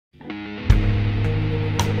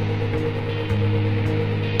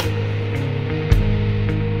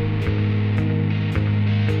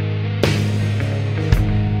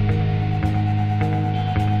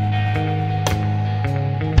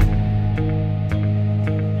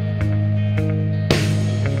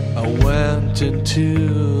stepped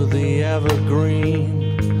into the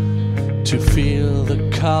evergreen to feel the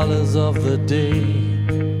colors of the day,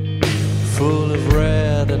 full of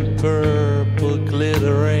red and purple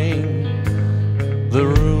glittering, the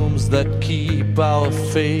rooms that keep our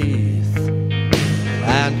faith.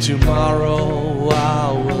 And tomorrow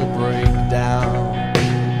I will break down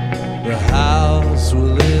the house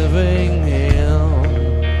we're living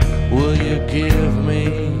in. Will you give me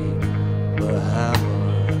the hammer?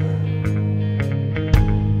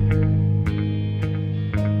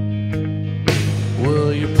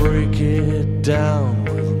 Will you break it down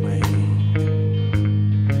with me?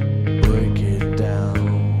 Break it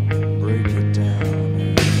down, break it down.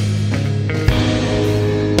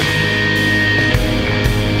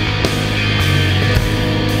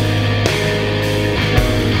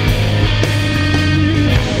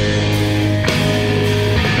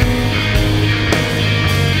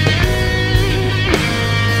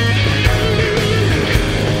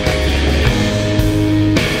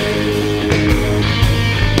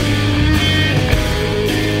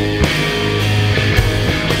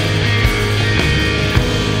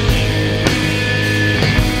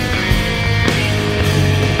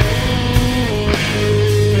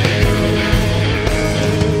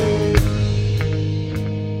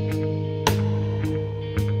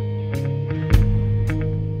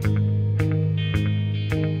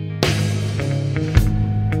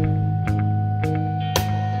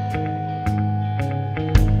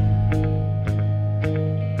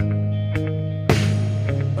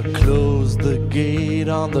 Close the gate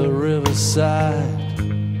on the riverside,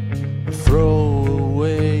 throw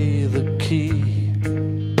away the key.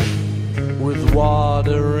 With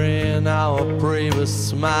water in our bravest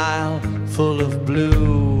smile, full of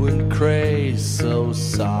blue and gray, so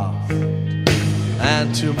soft.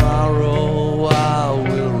 And tomorrow I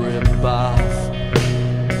will rip off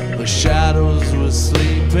the shadows we're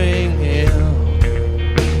sleeping in.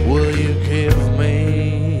 Will you give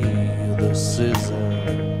me the scissors?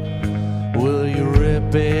 Will you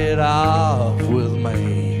rip it off with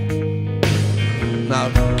me? Now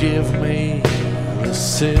give me the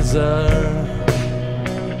scissor,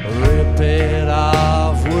 rip it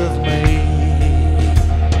off with me.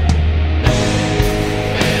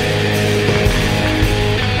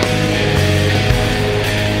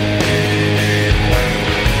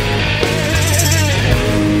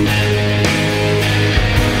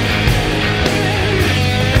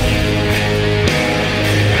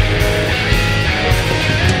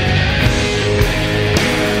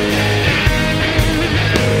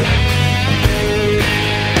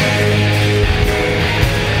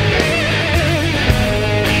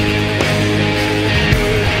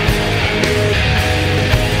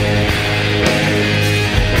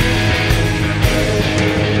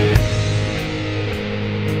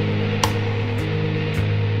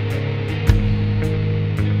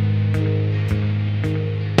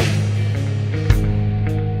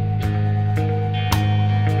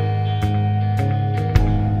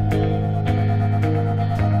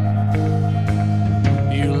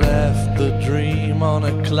 On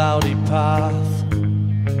a cloudy path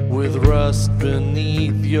with rust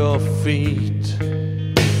beneath your feet,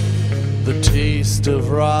 the taste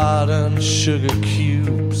of rotten sugar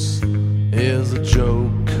cubes is a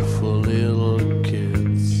joke for little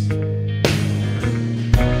kids.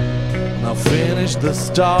 Now finish the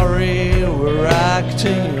story we're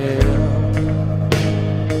acting in.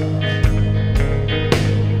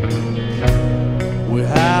 We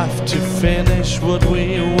have to finish what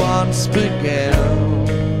we once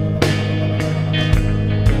began.